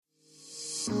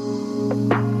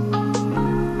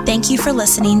Thank you for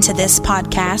listening to this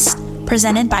podcast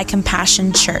presented by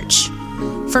Compassion Church.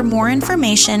 For more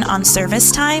information on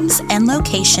service times and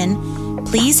location,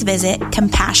 please visit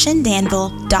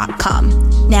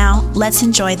compassiondanville.com. Now, let's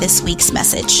enjoy this week's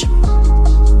message.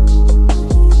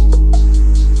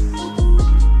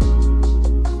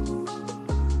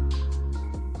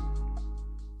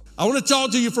 I want to talk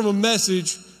to you from a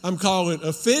message I'm calling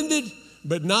Offended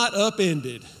but Not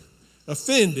Upended.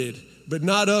 Offended but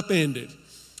Not Upended.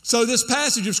 So this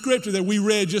passage of scripture that we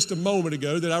read just a moment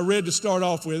ago, that I read to start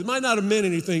off with, it might not have meant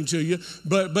anything to you,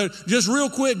 but just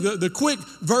real quick, the quick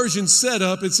version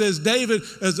setup, it says David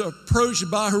is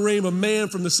approached by Bahurim, a man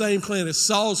from the same clan as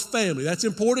Saul's family. That's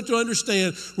important to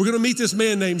understand. We're going to meet this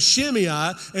man named Shimei,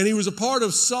 and he was a part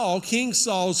of Saul, King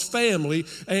Saul's family,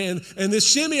 and this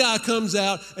Shimei comes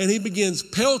out and he begins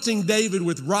pelting David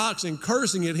with rocks and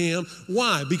cursing at him.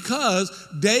 Why? Because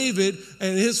David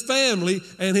and his family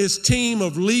and his team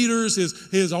of leaders,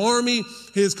 his army,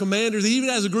 his commanders, he even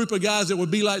has a group of guys that would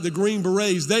be like the Green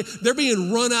Berets. They're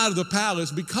being run out of the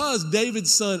palace because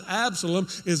David's son Absalom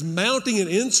is mounting an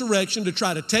insurrection to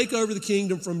try to take over the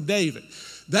kingdom from David.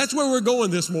 That's where we're going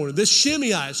this morning. This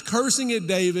Shimei is cursing at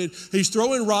David. He's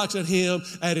throwing rocks at him,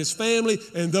 at his family,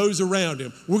 and those around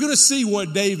him. We're going to see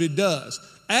what David does.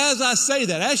 As I say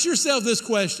that, ask yourself this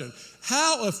question.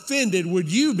 How offended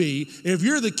would you be if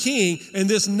you're the king and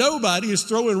this nobody is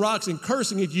throwing rocks and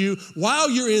cursing at you while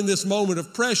you're in this moment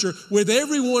of pressure with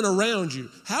everyone around you?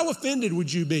 How offended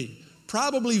would you be?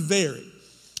 Probably very.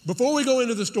 Before we go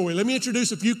into the story, let me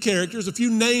introduce a few characters, a few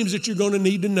names that you're going to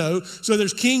need to know. So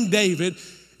there's King David.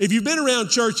 If you've been around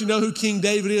church, you know who King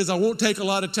David is. I won't take a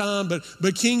lot of time, but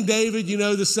King David, you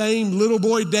know, the same little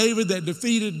boy David that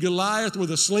defeated Goliath with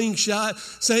a slingshot,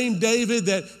 same David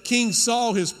that King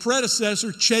Saul, his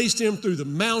predecessor, chased him through the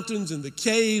mountains and the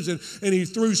caves, and he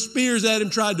threw spears at him,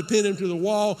 tried to pin him to the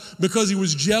wall because he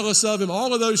was jealous of him.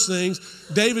 All of those things.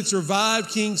 David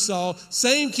survived King Saul.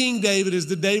 Same King David as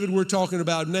the David we're talking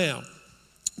about now.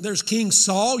 There's King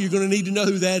Saul. You're going to need to know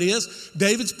who that is.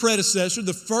 David's predecessor,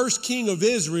 the first king of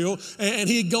Israel, and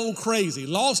he had gone crazy,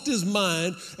 lost his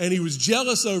mind, and he was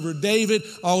jealous over David,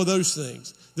 all of those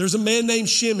things. There's a man named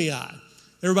Shimei.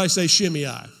 Everybody say Shimei.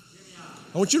 I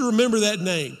want you to remember that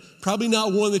name. Probably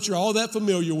not one that you're all that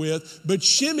familiar with, but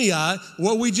Shimei,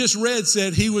 what we just read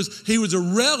said he was a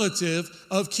relative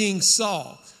of King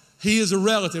Saul. He is a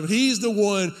relative. He's the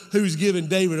one who's giving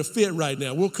David a fit right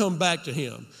now. We'll come back to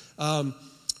him.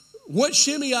 What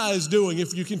Shimei is doing,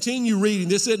 if you continue reading,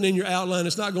 this isn't in your outline,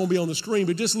 it's not going to be on the screen,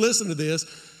 but just listen to this.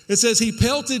 It says, he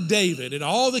pelted David and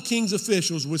all the king's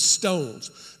officials with stones,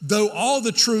 though all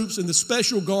the troops and the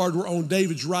special guard were on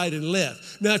David's right and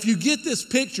left. Now, if you get this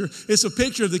picture, it's a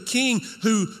picture of the king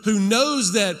who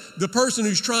knows that the person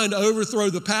who's trying to overthrow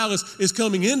the palace is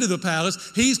coming into the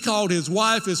palace. He's called his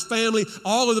wife, his family,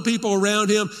 all of the people around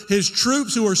him, his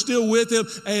troops who are still with him,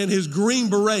 and his Green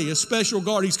Beret, his special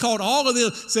guard. He's called all of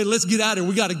them, said, let's get out of here.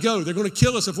 We got to go. They're going to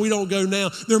kill us if we don't go now.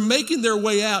 They're making their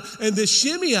way out, and this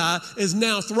Shimei is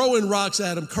now throwing rocks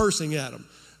at him, cursing at him.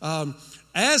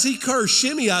 As he cursed,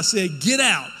 Shimei said, get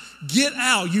out,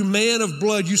 you man of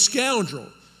blood, you scoundrel.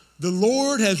 The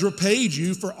Lord has repaid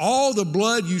you for all the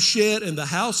blood you shed in the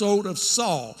household of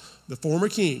Saul, the former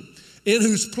king, in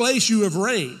whose place you have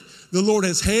reigned. The Lord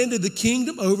has handed the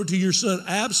kingdom over to your son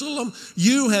Absalom.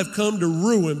 You have come to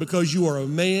ruin because you are a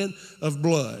man of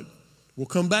blood. We'll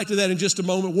come back to that in just a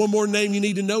moment. One more name you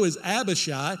need to know is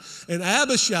Abishai. And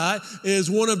Abishai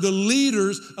is one of the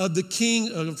leaders of the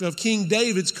king of King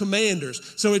David's commanders.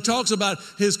 So it talks about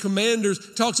his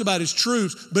commanders, talks about his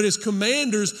troops, but his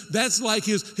commanders, that's like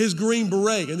his Green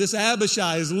Beret. And this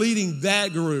Abishai is leading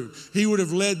that group. He would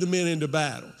have led the men into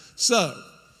battle. So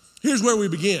here's where we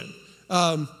begin.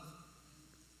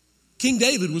 King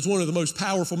David was one of the most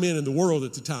powerful men in the world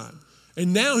at the time.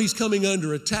 And now he's coming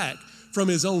under attack from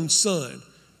his own son.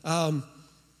 On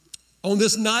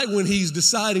this night when he's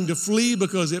deciding to flee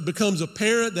because it becomes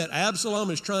apparent that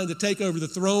Absalom is trying to take over the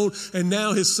throne, and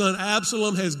now his son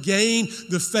Absalom has gained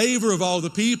the favor of all the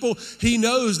people, he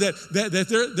knows that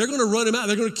they're going to run him out.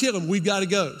 They're going to kill him. We've got to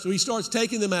go. So he starts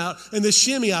taking them out, and this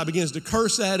Shimei begins to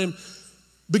curse at him,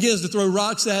 begins to throw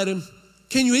rocks at him.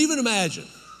 Can you even imagine?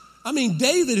 I mean,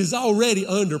 David is already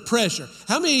under pressure.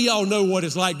 How many of y'all know what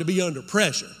it's like to be under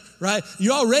pressure? Right?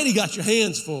 You already got your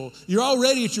hands full. You're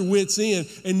already at your wits' end.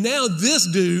 And now this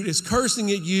dude is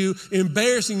cursing at you,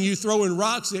 embarrassing you, throwing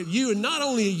rocks at you. And not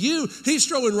only at you, he's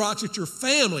throwing rocks at your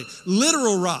family,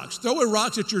 literal rocks, throwing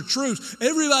rocks at your troops.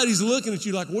 Everybody's looking at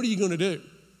you like, what are you going to do?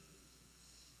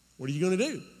 What are you going to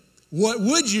do? What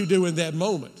would you do in that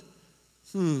moment?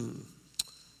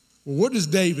 Well, what does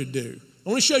David do? I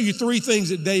want to show you three things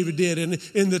that David did. And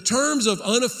in the terms of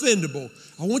unoffendable,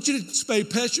 I want you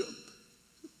to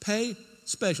pay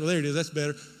special, there it is, that's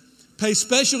better. Pay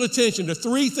special attention to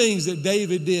three things that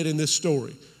David did in this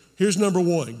story. Here's number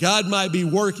one. God might be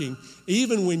working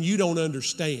even when you don't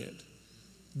understand.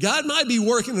 God might be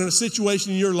working in a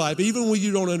situation in your life even when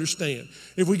you don't understand.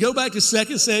 If we go back to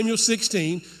 2 Samuel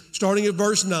 16, starting at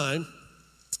verse 9,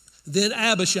 then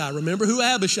Abishai, remember who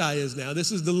Abishai is now.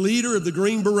 This is the leader of the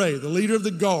Green Beret, the leader of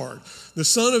the guard, the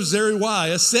son of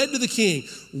Zeruiah, said to the king,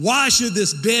 why should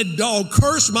this dead dog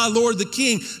curse my lord the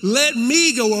king? Let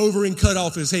me go over and cut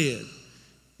off his head.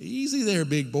 Easy there,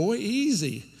 big boy,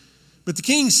 easy. But the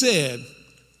king said,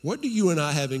 what do you and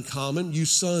I have in common, you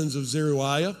sons of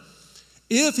Zeruiah?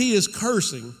 If he is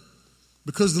cursing,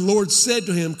 because the Lord said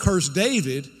to him, curse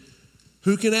David,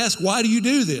 who can ask, why do you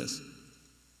do this?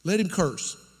 Let him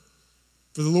curse,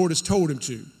 for the Lord has told him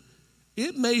to.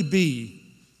 It may be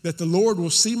that the Lord will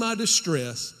see my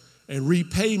distress and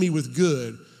repay me with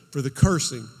good for the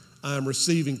cursing I am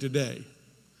receiving today.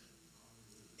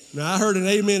 Now, I heard an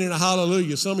amen and a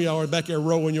hallelujah. Some of y'all are back there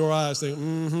rolling your eyes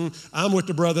thinking, I'm with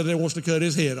the brother that wants to cut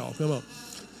his head off. Come on.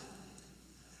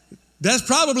 That's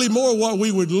probably more what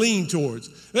we would lean towards.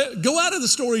 Go out of the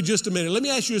story just a minute. Let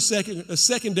me ask you a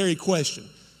secondary question.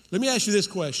 Let me ask you this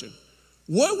question.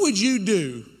 What would you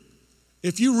do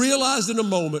if you realized in a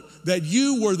moment that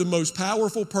you were the most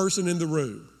powerful person in the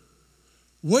room?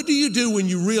 What do you do when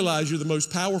you realize you're the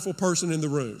most powerful person in the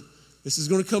room? This is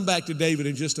going to come back to David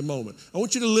in just a moment. I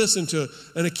want you to listen to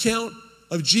an account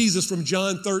of Jesus from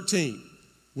John 13.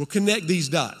 We'll connect these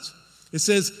dots. It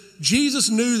says, Jesus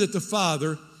knew that the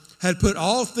Father had put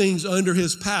all things under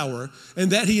his power and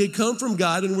that he had come from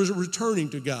God and was returning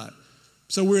to God.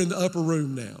 So we're in the upper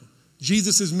room now.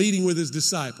 Jesus is meeting with his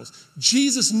disciples.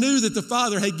 Jesus knew that the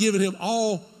Father had given him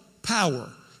all power.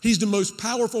 He's the most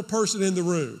powerful person in the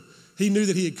room. He knew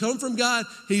that he had come from God.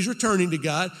 He's returning to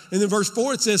God. And then verse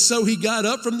 4, it says, so he got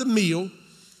up from the meal,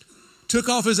 took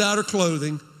off his outer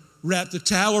clothing, wrapped a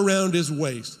towel around his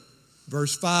waist.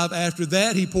 Verse 5, after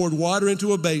that, he poured water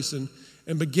into a basin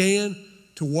and began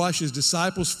to wash his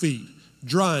disciples' feet,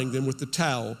 drying them with the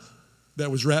towel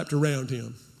that was wrapped around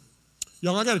him.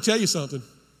 Y'all, I got to tell you something.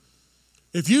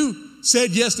 If you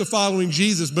said yes to following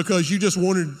Jesus because you just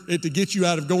wanted it to get you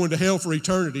out of going to hell for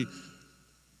eternity,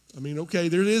 I mean, okay,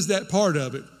 there is that part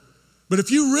of it. But if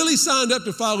you really signed up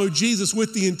to follow Jesus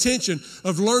with the intention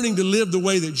of learning to live the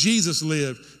way that Jesus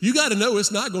lived, you got to know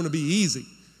it's not going to be easy.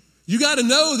 You got to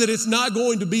know that it's not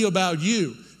going to be about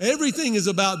you. Everything is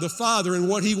about the Father and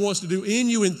what he wants to do in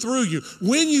you and through you.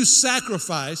 When you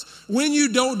sacrifice, when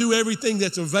you don't do everything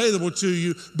that's available to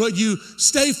you, but you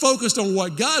stay focused on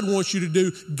what God wants you to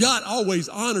do, God always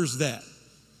honors that.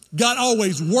 God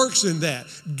always works in that.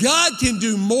 God can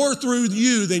do more through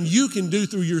you than you can do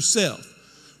through yourself.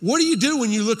 What do you do when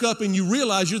you look up and you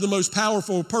realize you're the most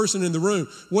powerful person in the room?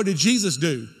 What did Jesus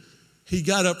do? He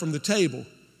got up from the table.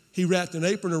 He wrapped an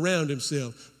apron around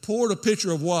himself, poured a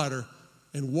pitcher of water,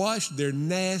 and washed their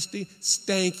nasty,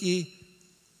 stanky,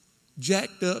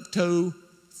 jacked up toe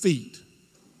feet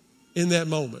in that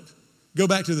moment. Go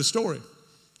back to the story.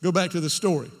 Go back to the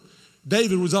story.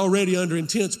 David was already under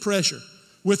intense pressure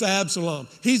with Absalom.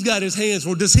 He's got his hands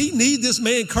full. Does he need this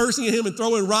man cursing at him and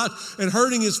throwing rocks and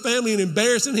hurting his family and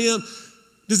embarrassing him?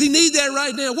 Does he need that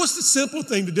right now? What's the simple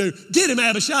thing to do? Get him,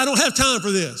 Abishai. I don't have time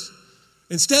for this.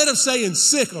 Instead of saying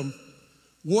sick him,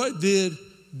 what did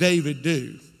David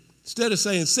do? Instead of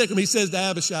saying sick him, he says to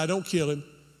Abishai, don't kill him.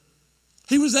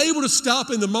 He was able to stop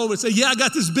in the moment and say, yeah, I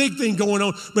got this big thing going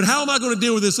on, but how am I going to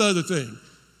deal with this other thing?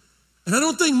 And I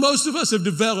don't think most of us have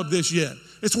developed this yet.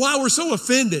 It's why we're so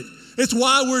offended. It's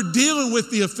why we're dealing with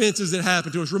the offenses that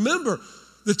happen to us. Remember,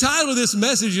 the title of this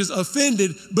message is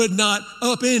Offended but Not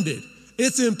Upended.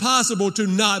 It's impossible to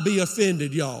not be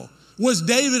offended, y'all. Was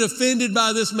David offended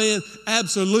by this man?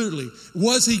 Absolutely.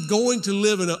 Was he going to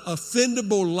live an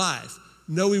offendable life?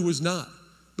 No, he was not,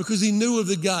 because he knew of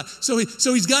the God. So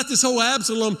he's got this whole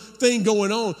Absalom thing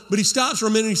going on, but he stops for a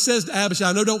minute and he says to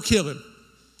Abishai, no, don't kill him.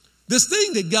 This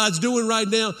thing that God's doing right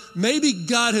now, maybe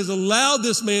God has allowed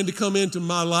this man to come into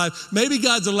my life. Maybe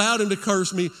God's allowed him to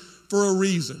curse me for a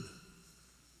reason.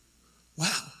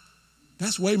 Wow,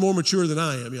 that's way more mature than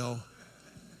I am, y'all.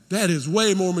 That is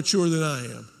way more mature than I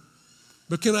am.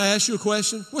 But can I ask you a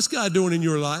question? What's God doing in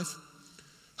your life?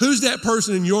 Who's that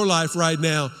person in your life right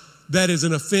now that is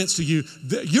an offense to you?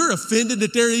 You're offended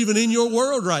that they're even in your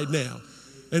world right now.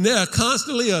 And they're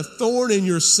constantly a thorn in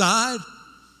your side.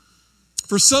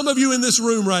 For some of you in this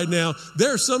room right now,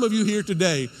 there are some of you here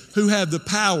today who have the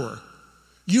power.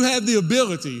 You have the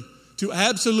ability to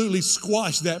absolutely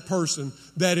squash that person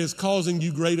that is causing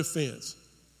you great offense.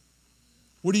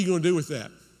 What are you going to do with that?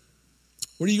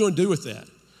 What are you going to do with that?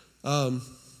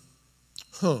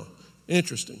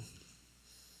 Interesting.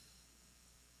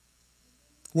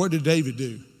 What did David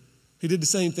do? He did the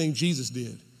same thing Jesus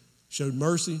did. Showed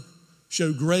mercy,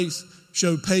 showed grace,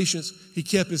 showed patience. He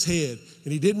kept his head,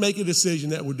 and he didn't make a decision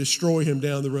that would destroy him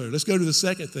down the road. Let's go to the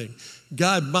second thing.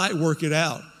 God might work it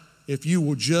out if you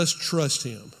will just trust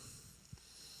him.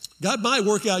 God might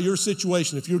work out your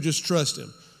situation if you'll just trust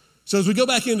him. So as we go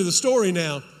back into the story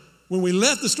now, when we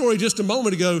left the story just a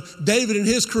moment ago, David and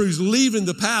his crew's leaving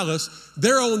the palace.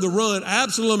 They're on the run.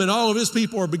 Absalom and all of his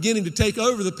people are beginning to take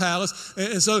over the palace.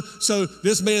 And so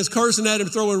this man's cursing at him,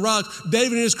 throwing rocks.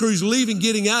 David and his crew's leaving,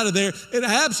 getting out of there. And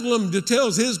Absalom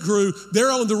tells his crew,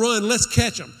 they're on the run. Let's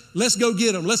catch them. Let's go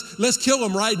get them. Let's kill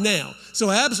them right now. So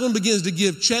Absalom begins to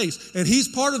give chase, and he's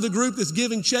part of the group that's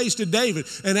giving chase to David.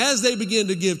 And as they begin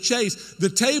to give chase, the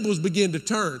tables begin to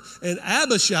turn. And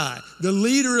Abishai, the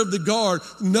leader of the guard,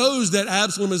 knows that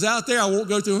Absalom is out there. I won't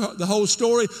go through the whole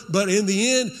story, but in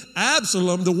the end,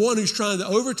 Absalom, the one who's trying to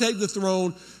overtake the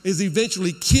throne, is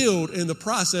eventually killed in the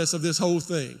process of this whole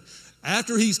thing.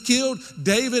 After he's killed,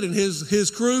 David and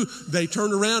his crew, they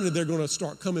turn around and they're going to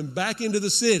start coming back into the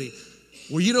city.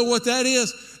 Well, you know what that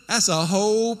is? That's a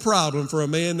whole problem for a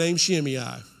man named Shimei.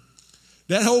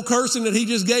 That whole cursing that he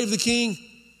just gave the king,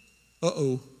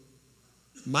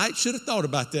 might should have thought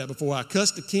about that before I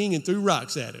cussed the king and threw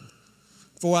rocks at him.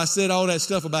 Before I said all that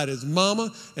stuff about his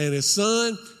mama and his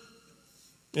son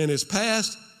and his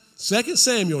past. 2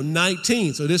 Samuel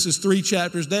 19, so this is 3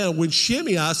 chapters down. When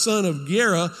Shimei, son of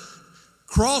Gera,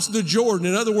 crossed the Jordan.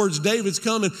 In other words, David's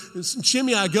coming.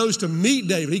 Shimei goes to meet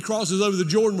David. He crosses over the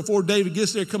Jordan before David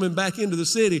gets there, coming back into the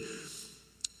city.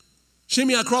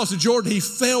 Shimei crossed the Jordan. He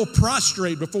fell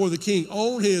prostrate before the king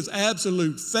on his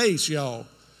absolute face, y'all,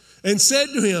 and said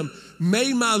to him,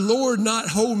 "May my Lord not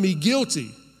hold me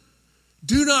guilty.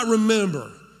 Do not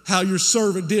remember how your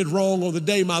servant did wrong on the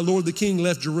day my Lord the king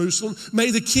left Jerusalem.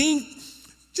 May the king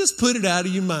just put it out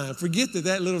of your mind. Forget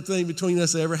that little thing between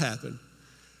us ever happened.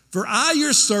 For I,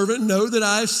 your servant, know that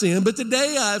I have sinned, but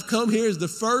today I have come here as the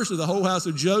first of the whole house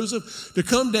of Joseph to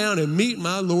come down and meet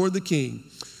my Lord the king."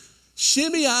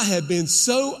 Shimei had been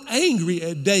so angry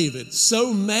at David,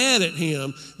 so mad at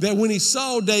him, that when he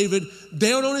saw David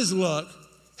down on his luck,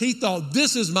 he thought,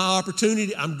 this is my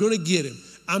opportunity. I'm going to get him.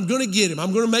 I'm going to get him.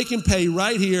 I'm going to make him pay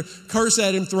right here, curse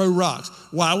at him, throw rocks.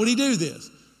 Why would he do this?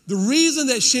 The reason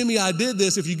that Shimei did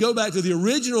this, if you go back to the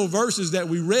original verses that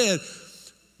we read,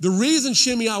 the reason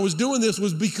Shimei was doing this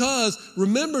was because,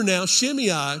 remember now,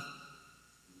 Shimei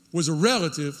was a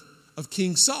relative of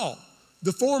King Saul,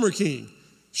 the former king.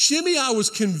 Shimei was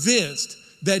convinced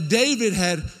that David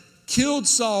had killed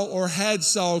Saul or had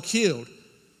Saul killed,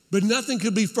 but nothing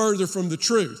could be further from the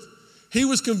truth. He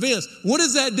was convinced. What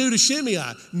does that do to Shimei?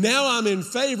 Now I'm in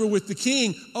favor with the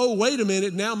king. Oh, wait a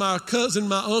minute. Now my cousin,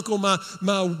 my uncle, my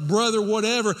brother,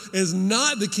 whatever, is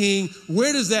not the king.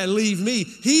 Where does that leave me?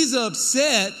 He's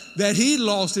upset that he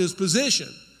lost his position.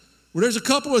 Well, there's a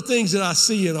couple of things that I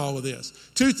see in all of this.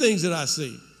 2 things that I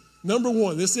see. Number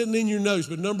one, this isn't in your notes,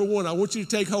 but number one, I want you to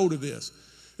take hold of this.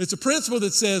 It's a principle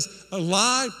that says a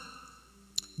lie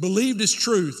believed as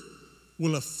truth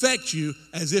will affect you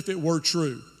as if it were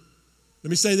true.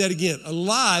 Let me say that again. A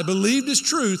lie believed as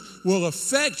truth will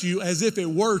affect you as if it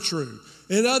were true.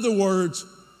 In other words,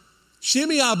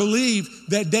 Shimei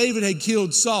believed that David had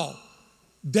killed Saul.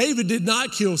 David did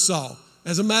not kill Saul.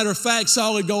 As a matter of fact,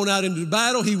 Saul had gone out into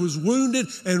battle. He was wounded,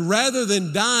 and rather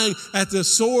than dying at the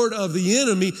sword of the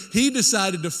enemy, he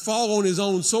decided to fall on his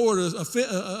own sword,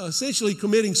 essentially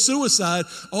committing suicide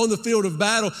on the field of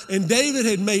battle. And David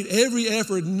had made every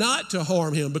effort not to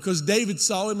harm him because David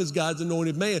saw him as God's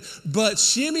anointed man. But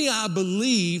Shimei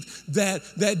believed that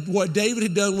what David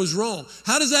had done was wrong.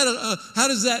 How does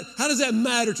that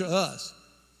matter to us?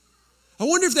 I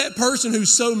wonder if that person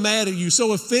who's so mad at you,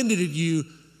 so offended at you,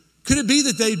 could it be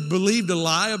that they believed a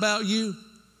lie about you?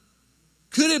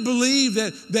 Could it believe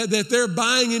that they're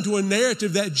buying into a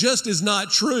narrative that just is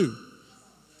not true?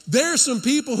 There are some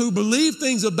people who believe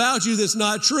things about you that's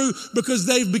not true because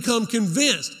they've become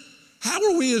convinced. How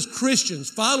are we as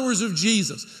Christians, followers of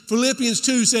Jesus? Philippians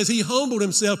 2 says he humbled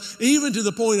himself even to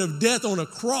the point of death on a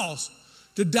cross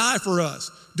to die for us.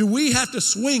 Do we have to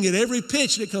swing at every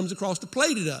pitch that comes across the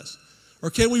plate at us? Or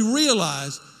can we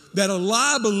realize that a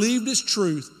lie believed as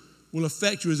truth will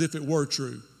affect you as if it were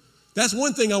true? That's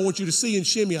one thing I want you to see in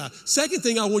Shimei. Second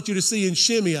thing I want you to see in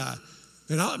Shimei,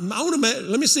 and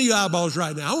let me see your eyeballs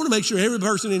right now. I want to make sure every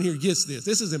person in here gets this.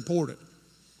 This is important.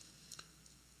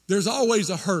 There's always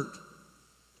a hurt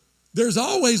There's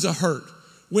always a hurt.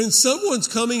 When someone's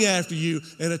coming after you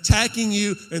and attacking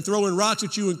you and throwing rocks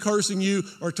at you and cursing you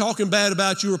or talking bad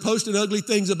about you or posting ugly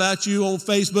things about you on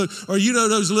Facebook, or you know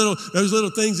those little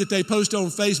things that they post on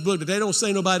Facebook that they don't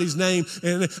say nobody's name,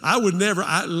 and I'm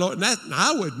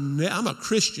a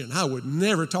Christian. I would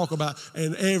never talk about,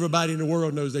 and everybody in the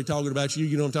world knows they're talking about you.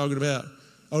 You know what I'm talking about?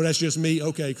 Oh, that's just me?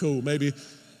 Okay, cool. Maybe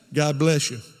God bless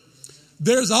you.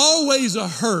 There's always a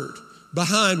hurt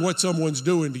behind what someone's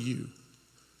doing to you.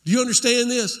 Do you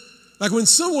understand this? Like when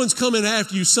someone's coming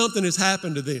after you, something has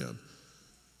happened to them.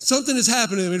 Something has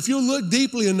happened to them. And if you'll look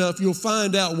deeply enough, you'll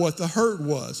find out what the hurt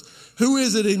was. Who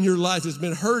is it in your life that's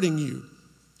been hurting you?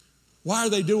 Why are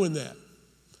they doing that?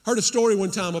 I heard a story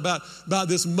one time about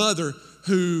this mother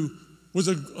who was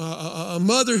a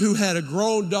mother who had a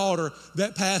grown daughter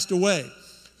that passed away.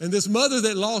 And this mother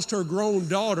that lost her grown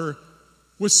daughter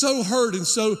was so hurt and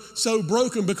so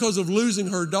broken because of losing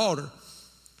her daughter.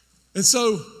 And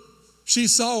so she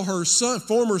saw her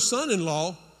former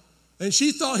son-in-law, and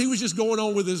she thought he was just going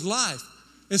on with his life.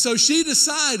 And so she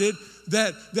decided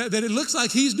that it looks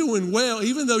like he's doing well,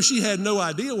 even though she had no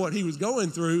idea what he was going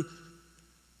through.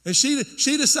 And she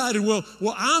decided, well,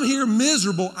 I'm here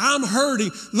miserable. I'm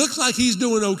hurting. Looks like he's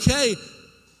doing okay,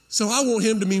 so I want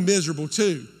him to be miserable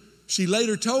too. She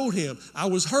later told him, I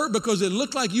was hurt because it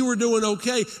looked like you were doing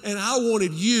okay, and I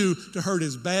wanted you to hurt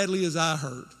as badly as I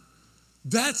hurt.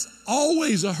 That's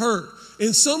always a hurt.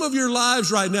 In some of your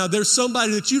lives right now, there's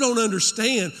somebody that you don't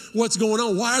understand what's going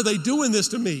on. Why are they doing this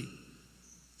to me?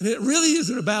 And it really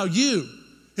isn't about you.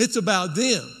 It's about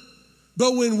them.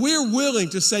 But when we're willing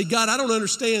to say, God, I don't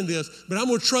understand this, but I'm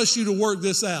going to trust you to work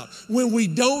this out. When we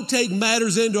don't take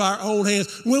matters into our own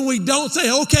hands, when we don't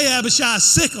say, okay, Abishai,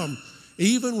 sick them,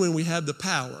 even when we have the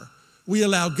power, we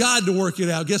allow God to work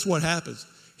it out. Guess what happens?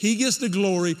 He gets the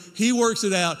glory, he works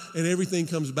it out, and everything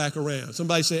comes back around.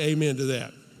 Somebody say amen to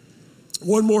that.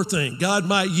 One more thing. God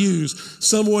might use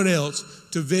someone else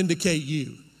to vindicate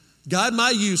you. God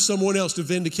might use someone else to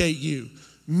vindicate you.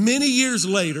 Many years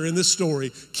later in this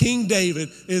story, King David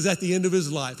is at the end of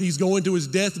his life. He's going to his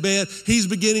deathbed. He's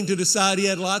beginning to decide. He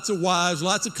had lots of wives,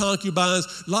 lots of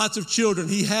concubines, lots of children.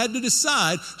 He had to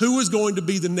decide who was going to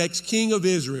be the next king of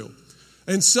Israel.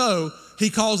 And so he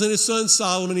calls in his son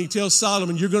Solomon. He tells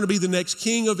Solomon, you're going to be the next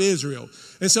king of Israel.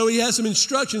 And so he has some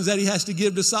instructions that he has to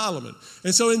give to Solomon.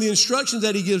 And so in the instructions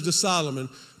that he gives to Solomon,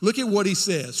 look at what he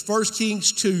says. 1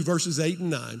 Kings 2, verses 8 and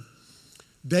 9.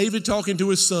 David talking to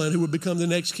his son who would become the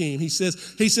next king. He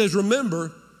says,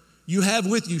 remember, you have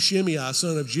with you Shimei,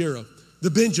 son of Gera, the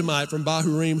Benjamite from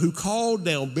Bahurim, who called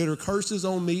down bitter curses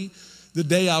on me the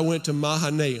day I went to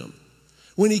Mahanaim.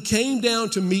 When he came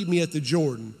down to meet me at the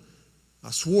Jordan,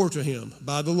 I swore to him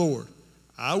by the Lord,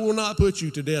 I will not put you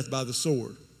to death by the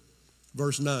sword.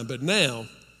 Verse 9, but now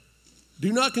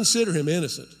do not consider him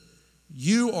innocent.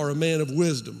 You are a man of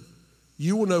wisdom.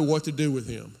 You will know what to do with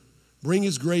him. Bring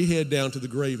his gray head down to the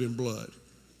grave in blood.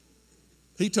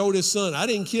 He told his son, I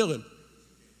didn't kill him,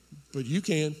 but you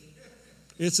can.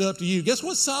 It's up to you. Guess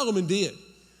what Solomon did?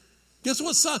 Guess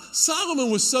what? Solomon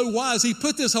was so wise. He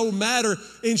put this whole matter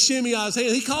in Shimei's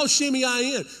hand. He calls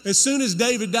Shimei in. As soon as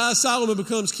David dies, Solomon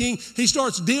becomes king. He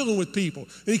starts dealing with people.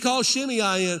 And he calls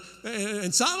Shimei in.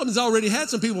 And Solomon's already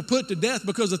had some people put to death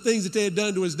because of things that they had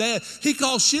done to his dad. He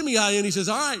calls Shimei in. He says,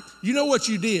 all right, you know what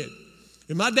you did.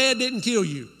 And my dad didn't kill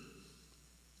you.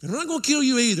 And I'm not going to kill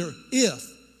you either if.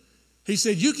 He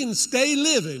said, you can stay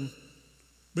living,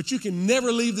 but you can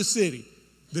never leave the city.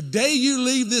 The day you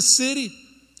leave this city,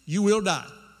 you will die.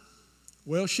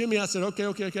 Well, Shimei said,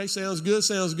 okay, sounds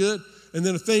good. And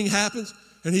then a thing happens,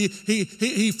 and he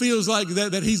feels like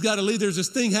that he's got to leave. There's this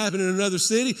thing happening in another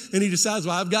city, and he decides,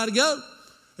 well, I've got to go.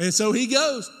 And so he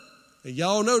goes. And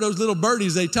y'all know those little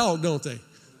birdies, they talk, don't they?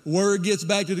 Word gets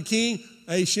back to the king.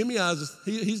 Hey, Shimei,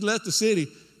 he's left the city.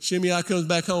 Shimei comes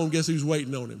back home. Guess who's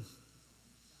waiting on him?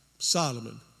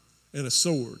 Solomon and a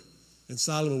sword. And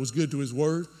Solomon was good to his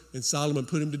word, and Solomon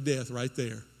put him to death right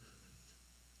there.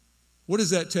 What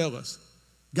does that tell us?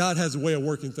 God has a way of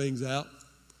working things out.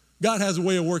 God has a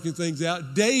way of working things out.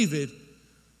 If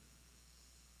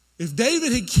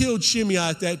David had killed Shimei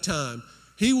at that time,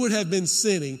 he would have been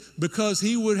sinning because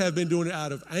he would have been doing it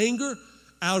out of anger,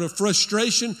 out of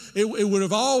frustration. It would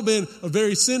have all been a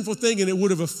very sinful thing, and it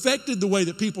would have affected the way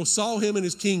that people saw him and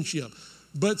his kingship.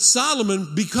 But Solomon,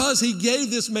 because he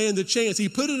gave this man the chance, he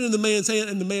put it in the man's hand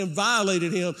and the man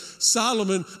violated him.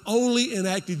 Solomon only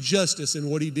enacted justice in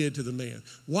what he did to the man.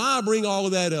 Why I bring all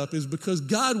of that up is because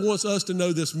God wants us to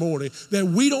know this morning that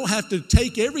we don't have to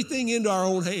take everything into our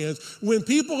own hands. When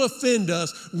people offend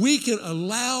us, we can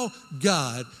allow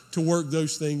God to work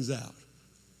those things out.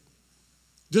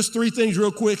 Just 3 things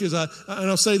real quick and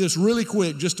I'll say this really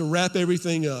quick just to wrap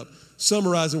everything up,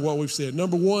 summarizing what we've said.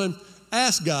 Number 1,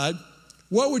 ask God,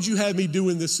 what would you have me do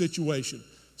in this situation?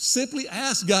 Simply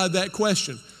ask God that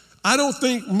question. I don't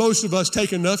think most of us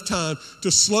take enough time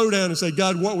to slow down and say,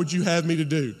 God, what would you have me to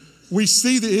do? We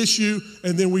see the issue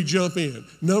and then we jump in.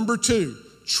 Number 2,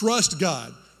 trust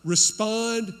God.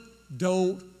 Respond,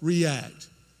 don't react.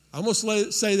 I'm going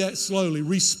to say that slowly.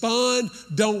 Respond,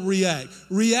 don't react.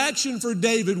 Reaction for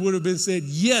David would have been said,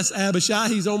 yes, Abishai,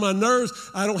 he's on my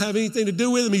nerves. I don't have anything to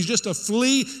do with him. He's just a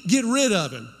flea. Get rid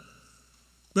of him.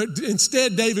 But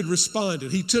instead, David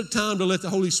responded. He took time to let the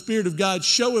Holy Spirit of God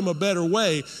show him a better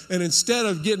way. And instead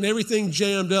of getting everything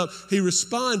jammed up, he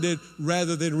responded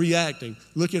rather than reacting.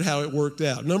 Look at how it worked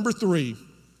out. Number 3,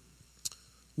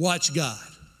 watch God.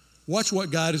 Watch what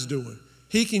God is doing.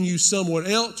 He can use someone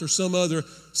else or some other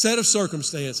set of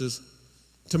circumstances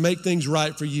to make things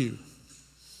right for you.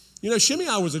 You know,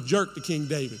 Shimei was a jerk to King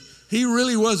David. He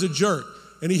really was a jerk.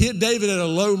 And he hit David at a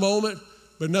low moment,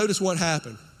 but notice what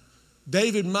happened.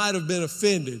 David might have been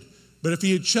offended, but if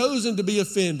he had chosen to be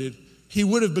offended, he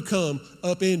would have become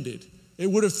upended. It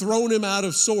would have thrown him out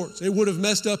of sorts. It would have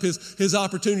messed up his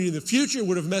opportunity in the future. It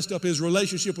would have messed up his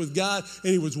relationship with God,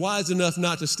 and he was wise enough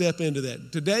not to step into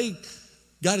that. Today,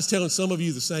 God is telling some of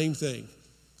you the same thing.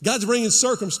 God's bringing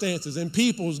circumstances and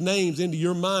people's names into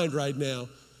your mind right now,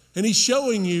 and he's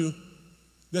showing you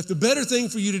that the better thing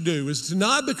for you to do is to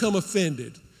not become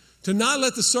offended, to not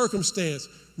let the circumstance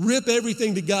rip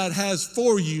everything that God has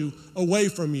for you away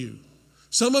from you.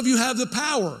 Some of you have the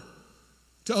power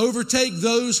to overtake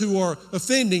those who are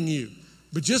offending you,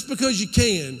 but just because you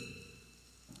can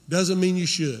doesn't mean you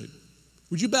should.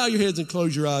 Would you bow your heads and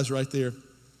close your eyes right there?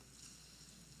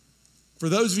 For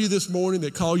those of you this morning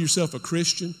that call yourself a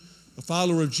Christian, a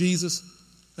follower of Jesus,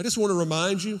 I just want to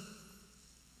remind you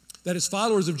that as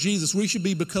followers of Jesus, we should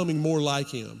be becoming more like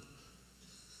him.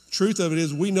 Truth of it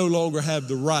is, we no longer have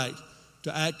the right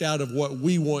to act out of what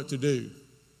we want to do.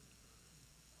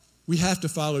 We have to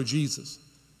follow Jesus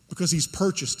because he's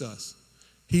purchased us.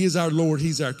 He is our Lord.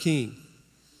 He's our King.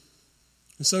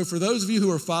 And so for those of you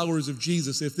who are followers of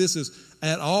Jesus, if this is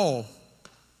at all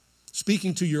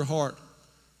speaking to your heart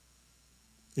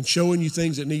and showing you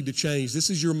things that need to change,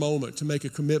 this is your moment to make a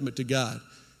commitment to God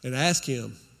and ask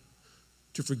him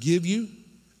to forgive you,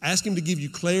 ask him to give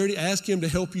you clarity, ask him to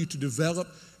help you to develop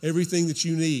everything that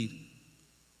you need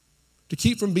to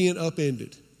keep from being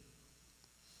upended.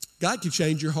 God can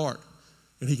change your heart,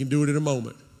 and he can do it in a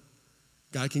moment.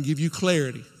 God can give you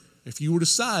clarity. If you will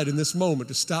decide in this moment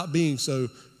to stop being so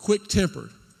quick-tempered,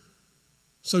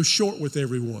 so short with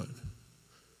everyone,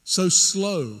 so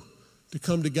slow to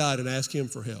come to God and ask him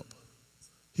for help,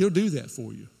 he'll do that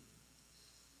for you.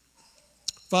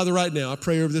 Father, right now, I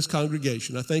pray over this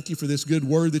congregation. I thank you for this good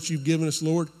word that you've given us,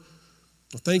 Lord.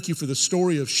 I thank you for the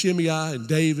story of Shimei and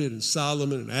David and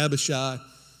Solomon and Abishai,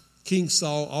 King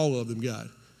Saul, all of them, God.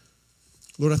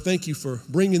 Lord, I thank you for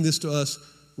bringing this to us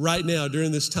right now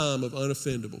during this time of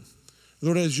Unoffendable.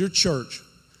 Lord, as your church,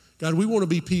 God, we want to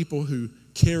be people who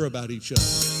care about each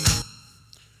other.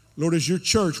 Lord, as your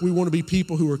church, we want to be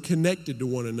people who are connected to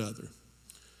one another.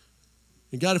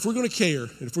 And God, if we're going to care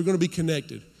and if we're going to be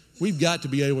connected, we've got to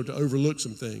be able to overlook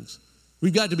some things.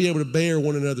 We've got to be able to bear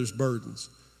one another's burdens.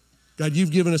 God,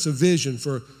 you've given us a vision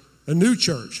for a new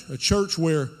church, a church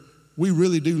where we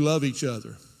really do love each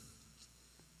other,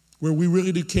 where we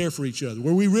really do care for each other,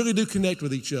 where we really do connect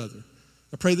with each other.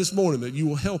 I pray this morning that you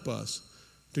will help us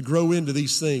to grow into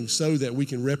these things so that we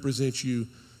can represent you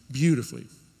beautifully.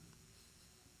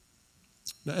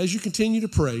 Now, as you continue to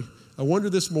pray, I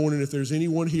wonder this morning if there's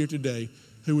anyone here today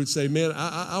who would say, man,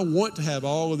 I want to have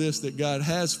all of this that God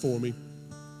has for me,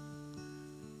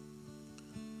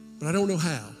 but I don't know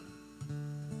how.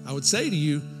 I would say to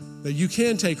you that you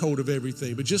can take hold of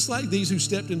everything, but just like these who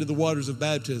stepped into the waters of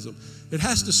baptism, it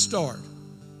has to start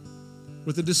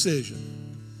with a decision.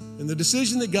 And the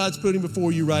decision that God's putting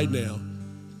before you right now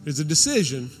is a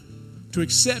decision to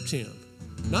accept him,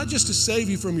 not just to save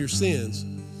you from your sins,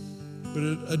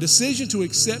 but a decision to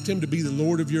accept him to be the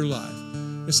Lord of your life.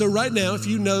 And so right now, if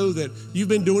you know that you've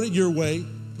been doing it your way,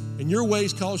 and your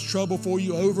ways cause trouble for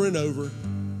you over and over,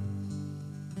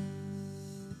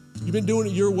 you've been doing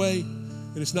it your way,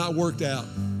 and it's not worked out,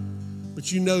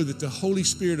 but you know that the Holy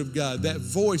Spirit of God, that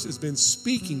voice has been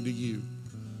speaking to you,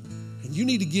 and you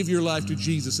need to give your life to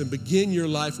Jesus and begin your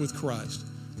life with Christ.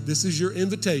 This is your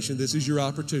invitation. This is your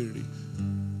opportunity.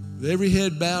 With every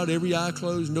head bowed, every eye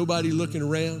closed, nobody looking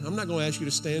around, I'm not going to ask you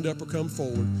to stand up or come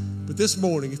forward, but this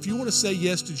morning, if you want to say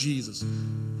yes to Jesus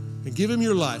and give him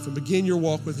your life and begin your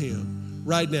walk with him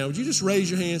right now, would you just raise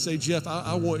your hand and say, Jeff,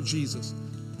 I want Jesus.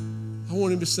 I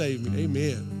want him to save me.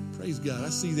 Amen. Praise God. I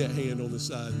see that hand on the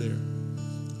side there.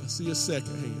 I see a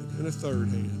second hand and a third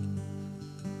hand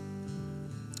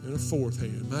and a fourth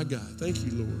hand. My God, thank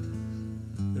you, Lord.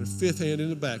 And a fifth hand in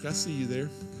the back. I see you there.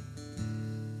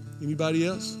 Anybody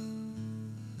else?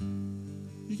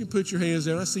 You can put your hands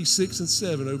down. I see 6 and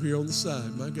 7 over here on the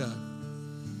side. My God.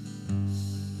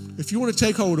 If you want to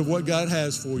take hold of what God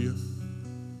has for you,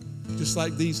 just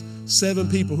like these 7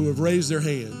 people who have raised their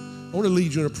hand, I want to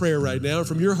lead you in a prayer right now. And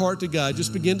from your heart to God,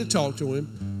 just begin to talk to him.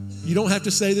 You don't have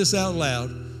to say this out loud,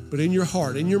 but in your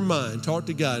heart, in your mind, talk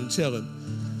to God and tell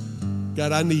him,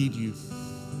 God, I need you.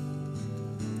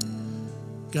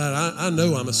 God, I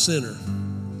know I'm a sinner.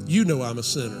 You know I'm a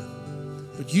sinner.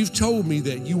 But you've told me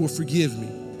that you will forgive me.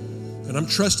 And I'm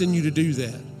trusting you to do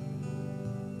that.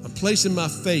 I'm placing my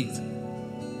faith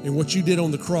in what you did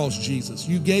on the cross, Jesus.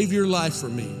 You gave your life for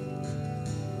me.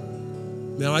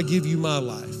 Now I give you my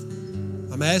life.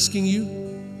 I'm asking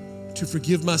you to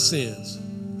forgive my sins,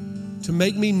 to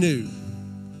make me new,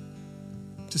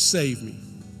 to save me.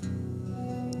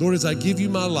 Lord, as I give you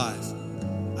my life,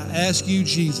 I ask you,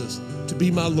 Jesus, to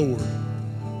be my Lord,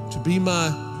 to be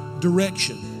my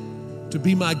direction, to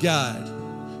be my guide,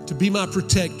 to be my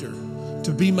protector,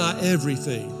 to be my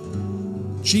everything.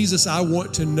 Jesus, I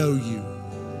want to know you.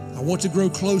 I want to grow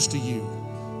close to you.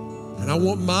 And I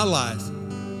want my life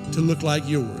to look like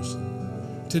yours.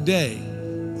 Today,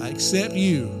 I accept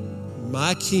you,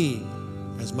 my King,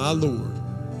 as my Lord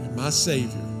and my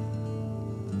Savior.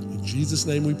 In Jesus'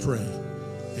 name we pray.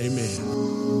 Amen.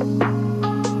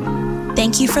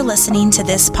 Thank you for listening to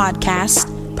this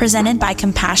podcast presented by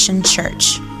Compassion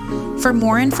Church. For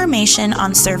more information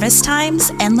on service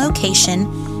times and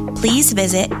location, please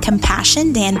visit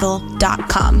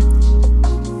CompassionDanville.com.